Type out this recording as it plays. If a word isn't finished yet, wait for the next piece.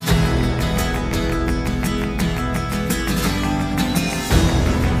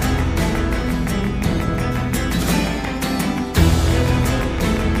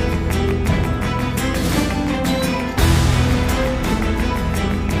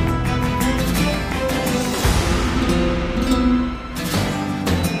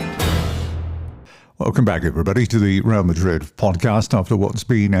Welcome back, everybody, to the Real Madrid podcast after what's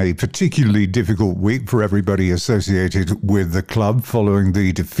been a particularly difficult week for everybody associated with the club following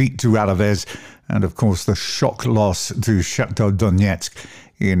the defeat to Alaves and, of course, the shock loss to Shakhtar Donetsk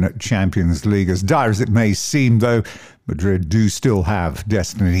in Champions League. As dire as it may seem, though, Madrid do still have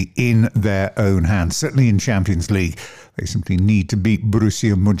destiny in their own hands. Certainly in Champions League, they simply need to beat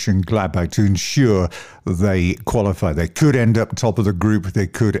Borussia Mönchengladbach to ensure they qualify. They could end up top of the group. They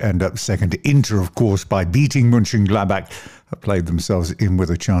could end up second. Inter, of course, by beating Mönchengladbach, have played themselves in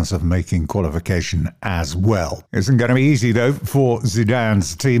with a chance of making qualification as well. Isn't going to be easy, though, for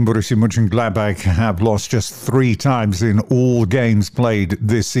Zidane's team. Borussia Mönchengladbach have lost just 3 times in all games played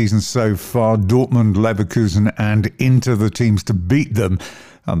this season so far. Dortmund, Leverkusen and Inter, the teams to beat them.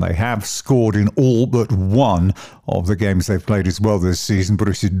 And they have scored in all but one of the games they've played as well this season.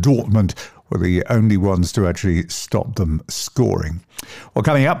 Borussia Dortmund were the only ones to actually stop them scoring. Well,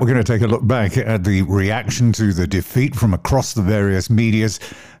 coming up, we're going to take a look back at the reaction to the defeat from across the various medias,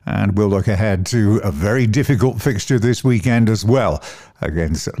 and we'll look ahead to a very difficult fixture this weekend as well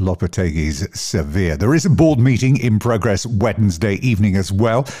against Lopetegui's Sevilla. There is a board meeting in progress Wednesday evening as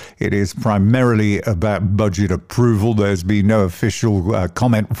well. It is primarily about budget approval. There's been no official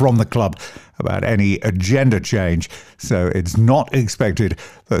comment from the club about any agenda change, so it's not expected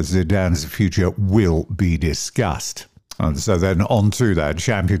that Zidane's future will be discussed. And so then on to that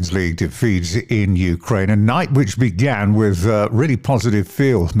Champions League defeat in Ukraine, a night which began with a really positive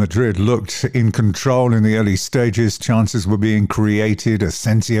feel. Madrid looked in control in the early stages. Chances were being created.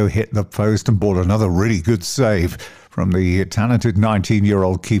 Asensio hit the post and brought another really good save from the talented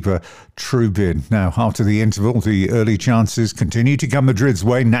 19-year-old keeper Trubin. Now, after the interval, the early chances continued to come Madrid's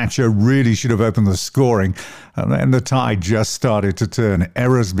way. Nacho really should have opened the scoring, and then the tide just started to turn.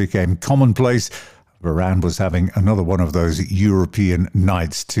 Errors became commonplace. Varane was having another one of those European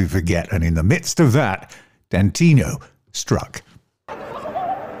nights to forget. And in the midst of that, Dantino struck.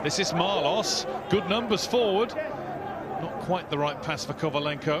 This is Marlos. Good numbers forward. Not quite the right pass for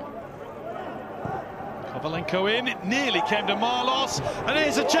Kovalenko. Kovalenko in. It nearly came to Marlos. And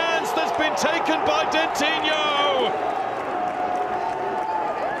here's a chance that's been taken by Dantino.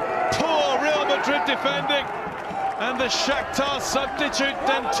 Poor Real Madrid defending. And the Shakhtar substitute,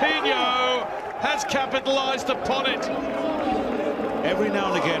 Dantino, has capitalised upon it. Every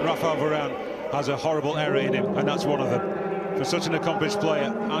now and again, Rafael Varane has a horrible error in him, and that's one of them. For such an accomplished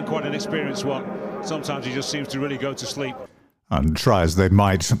player and quite an experienced one, sometimes he just seems to really go to sleep. And try as they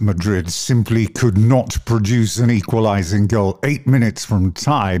might, Madrid simply could not produce an equalising goal. 8 minutes from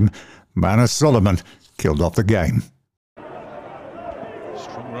time, Manus Solomon killed off the game.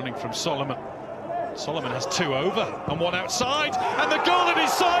 Strong running from Solomon. Solomon has 2 over and 1 outside, and the goal in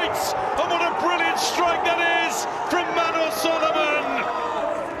his sights! And what a brilliant strike that is from Manus Solomon!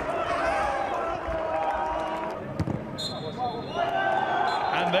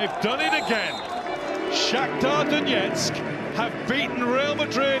 And they've done it again. Shakhtar Donetsk have beaten Real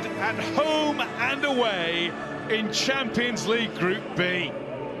Madrid at home and away in Champions League Group B.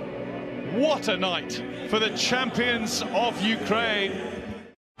 What a night for the champions of Ukraine.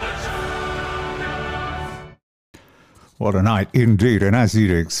 What a night indeed, and as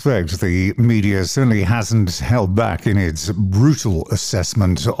you'd expect, the media certainly hasn't held back in its brutal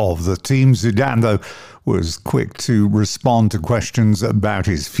assessment of the team. Zidane, though, was quick to respond to questions about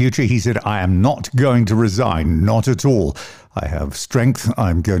his future. He said, "I am not going to resign, not at all. I have strength.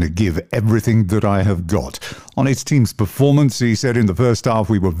 I'm going to give everything that I have got." On his team's performance, he said, "In the first half,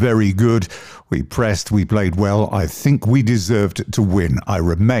 we were very good. We pressed, we played well. I think we deserved to win. I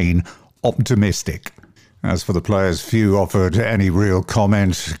remain optimistic." As for the players, few offered any real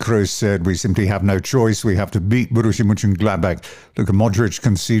comment. Kroos said, "We simply have no choice. We have to beat Borussia Mönchengladbach." Luka Modric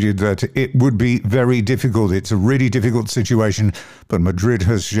conceded that it would be very difficult. It's a really difficult situation, but Madrid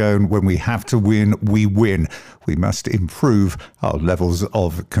has shown when we have to win, we win. We must improve our levels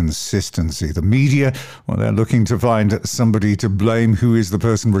of consistency. The media, well, they're looking to find somebody to blame. Who is the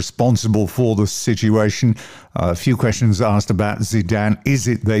person responsible for the situation? A few questions asked about Zidane. Is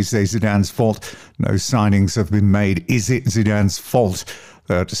it, they say, Zidane's fault? No signings have been made. Is it Zidane's fault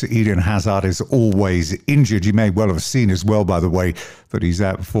that Eden Hazard is always injured? You may well have seen as well, by the way, that he's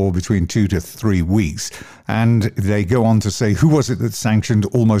out for between 2 to 3 weeks. And they go on to say, who was it that sanctioned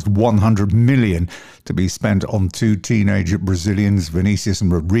almost 100 million to be spent on 2 teenage Brazilians, Vinicius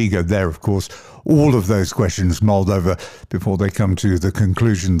and Rodrigo? There, of course, all of those questions mulled over before they come to the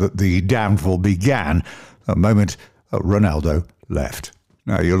conclusion that the downfall began the moment Ronaldo left.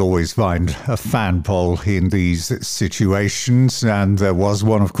 Now, you'll always find a fan poll in these situations, and there was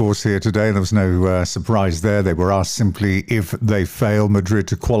one, of course, here today. There was no surprise there. They were asked simply if they fail Madrid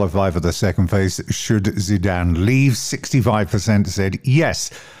to qualify for the second phase, should Zidane leave? 65% said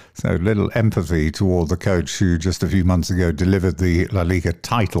yes. So little empathy toward the coach who just a few months ago delivered the La Liga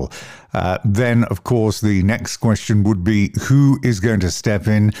title. Then, of course, the next question would be who is going to step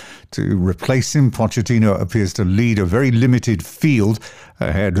in to replace him. Pochettino appears to lead a very limited field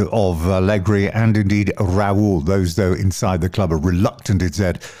ahead of Allegri and indeed Raúl. Those, though, inside the club are reluctant, it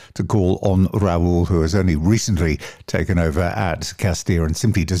said, to call on Raúl, who has only recently taken over at Castilla and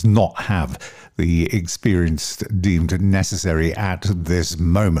simply does not have the experience deemed necessary at this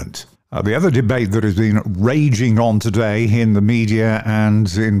moment. The other debate that has been raging on today in the media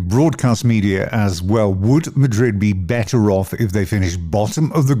and in broadcast media as well, would Madrid be better off if they finished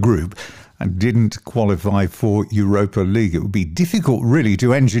bottom of the group and didn't qualify for Europa League? It would be difficult, really,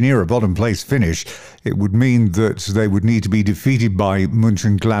 to engineer a bottom-place finish. It would mean that they would need to be defeated by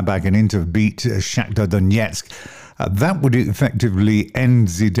Mönchengladbach and Inter beat Shakhtar Donetsk. That would effectively end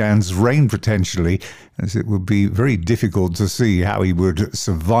Zidane's reign, potentially, as it would be very difficult to see how he would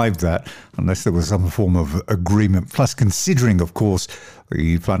survive that unless there was some form of agreement. Plus, considering, of course,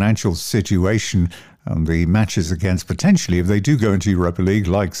 the financial situation and the matches against, potentially, if they do go into Europa League,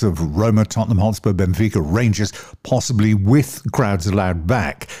 likes of Roma, Tottenham Hotspur, Benfica, Rangers, possibly with crowds allowed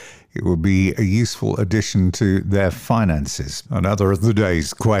back, it would be a useful addition to their finances. Another of the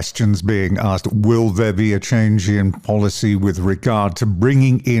day's questions being asked, will there be a change in policy with regard to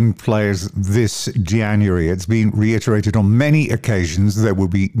bringing in players this January? It's been reiterated on many occasions there will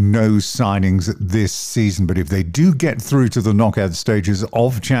be no signings this season, but if they do get through to the knockout stages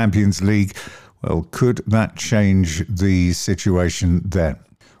of Champions League, well, could that change the situation then?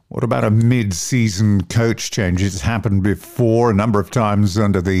 What about a mid-season coach change? It's happened before a number of times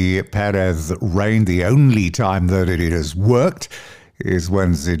under the Perez reign. The only time that it has worked is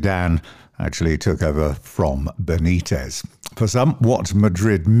when Zidane actually took over from Benitez. For some, what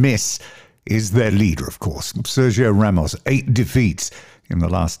Madrid miss is their leader, of course. Sergio Ramos, 8 defeats in the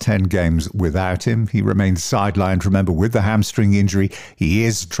last 10 games without him. He remains sidelined, remember, with the hamstring injury. He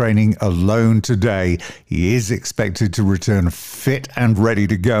is training alone today. He is expected to return fit and ready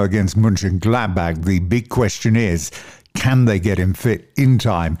to go against Mönchengladbach. The big question is, can they get him fit in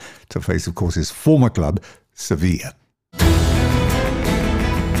time to face, of course, his former club, Sevilla?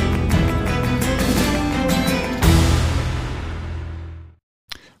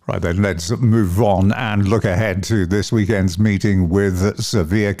 Right then, let's move on and look ahead to this weekend's meeting with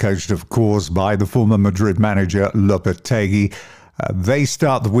Sevilla, coached, of course, by the former Madrid manager Lopetegui. They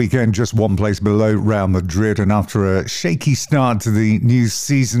start the weekend just one place below Real Madrid, and after a shaky start to the new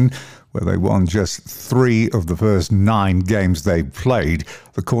season, where they won just 3 of the first 9 games they played,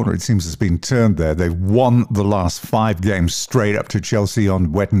 the corner, it seems, has been turned there. They've won the last 5 games straight up to Chelsea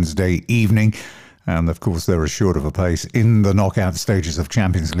on Wednesday evening. And, of course, they're assured of a place in the knockout stages of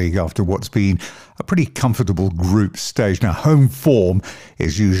Champions League after what's been a pretty comfortable group stage. Now, home form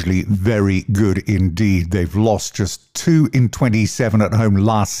is usually very good indeed. They've lost just 2 in 27 at home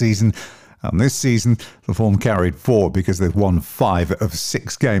last season. And this season, the form carried forward because they've won 5 of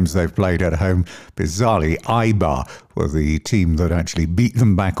 6 games they've played at home. Bizarrely, Eibar were the team that actually beat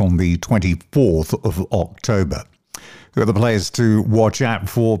them back on the 24th of October. Who are the players to watch out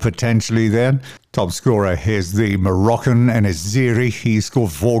for potentially then? Top scorer is the Moroccan Enes Ziri. He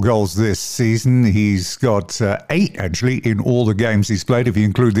scored 4 goals this season. He's got 8 actually in all the games he's played, if you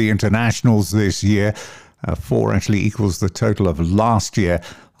include the internationals this year. 4 actually equals the total of last year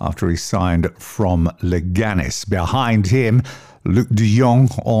after he signed from Leganes. Behind him, Luc de Jong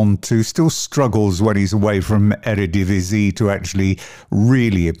on 2, still struggles when he's away from Eredivisie to actually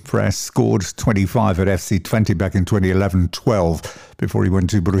really impress. Scored 25 at FC Twente back in 2011-12 before he went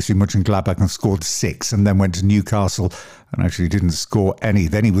to Borussia Mönchengladbach and scored 6, and then went to Newcastle and actually didn't score any.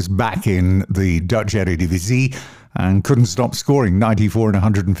 Then he was back in the Dutch Eredivisie and couldn't stop scoring, 94 and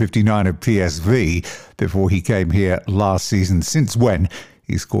 159 at PSV before he came here last season. Since when?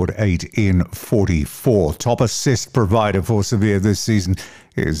 He scored 8 in 44. Top assist provider for Sevilla this season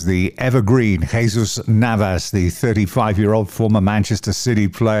is the evergreen Jesus Navas, the 35-year-old former Manchester City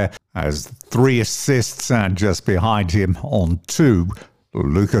player, has 3 assists, and just behind him on 2,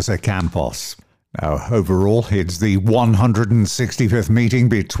 Lucas Ocampos. Now, overall, it's the 165th meeting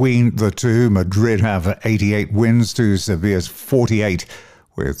between the two. Madrid have 88 wins to Sevilla's 48.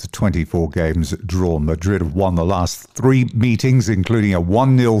 With 24 games drawn. Madrid have won the last 3 meetings, including a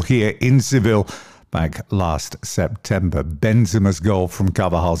 1-0 here in Seville back last September. Benzema's goal from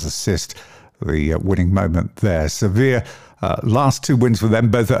Carvajal's assist, the winning moment there. Sevilla Last two wins for them,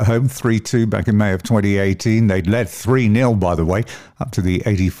 both at home, 3-2 back in May of 2018. They'd led 3-0, by the way, up to the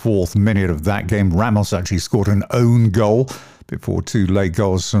 84th minute of that game. Ramos actually scored an own goal before two late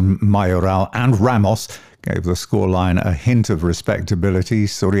goals from Mayoral and Ramos gave the scoreline a hint of respectability.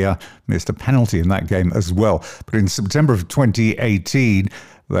 Soria missed a penalty in that game as well. But in September of 2018,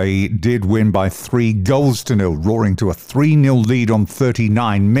 they did win by 3-0, roaring to a 3-0 lead on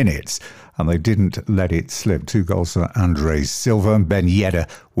 39 minutes. And they didn't let it slip. 2 goals for Andres Silva and Ben Yedder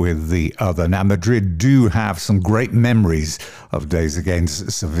with the other. Now, Madrid do have some great memories of days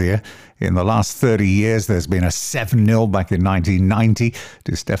against Sevilla. In the last 30 years, there's been a 7-0 back in 1990.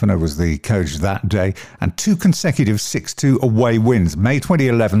 Di Stefano was the coach that day. And 2 consecutive 6-2 away wins. May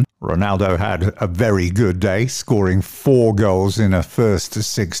 2011, Ronaldo had a very good day, scoring 4 goals in a first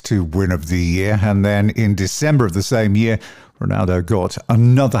 6-2 win of the year. And then in December of the same year, Ronaldo got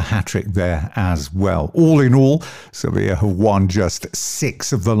another hat-trick there as well. All in all, Sevilla have won just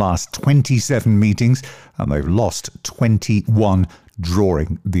 6 of the last 27 meetings, and they've lost 21,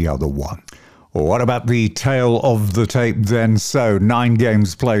 drawing the other one. Well, what about the tail of the tape then? So, 9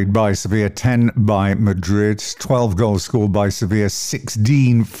 games played by Sevilla, 10 by Madrid, 12 goals scored by Sevilla,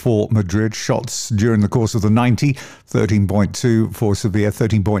 16 for Madrid. Shots during the course of the 90, 13.2 for Sevilla,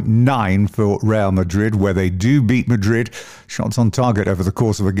 13.9 for Real Madrid, where they do beat Madrid. Shots on target over the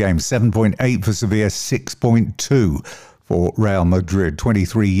course of a game, 7.8 for Sevilla, 6.2 for Real Madrid.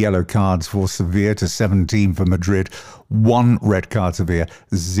 23 yellow cards for Sevilla to 17 for Madrid. 1 red card Sevilla,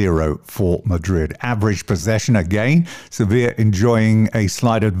 0 for Madrid. Average possession again, Sevilla enjoying a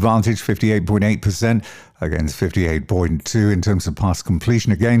slight advantage, 58.8% against 58.2 in terms of pass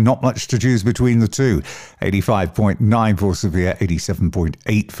completion. Again, not much to choose between the two. 85.9 for Sevilla,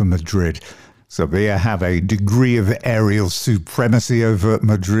 87.8 for Madrid. Sevilla have a degree of aerial supremacy over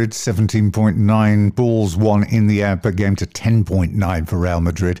Madrid, 17.9 balls won in the air per game to 10.9 for Real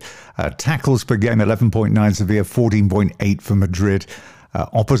Madrid. Tackles per game, 11.9 Sevilla, 14.8 for Madrid.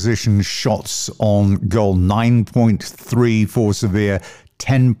 Opposition shots on goal, 9.3 for Sevilla,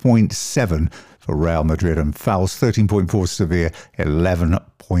 10.7 for Real Madrid. And fouls, 13.4 Sevilla,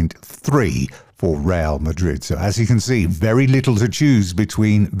 11.3 for Real Madrid. So as you can see, very little to choose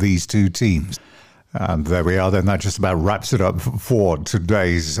between these two teams. And there we are then. That just about wraps it up for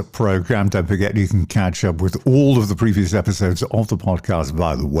today's program. Don't forget you can catch up with all of the previous episodes of the podcast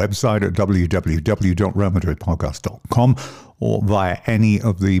via the website at www.realmadridpodcast.com or via any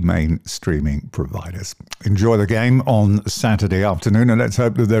of the main streaming providers. Enjoy the game on Saturday afternoon, and let's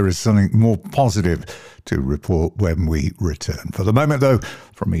hope that there is something more positive to report when we return. For the moment, though,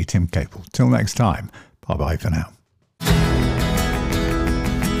 from me, Tim Capel. Till next time, bye-bye for now.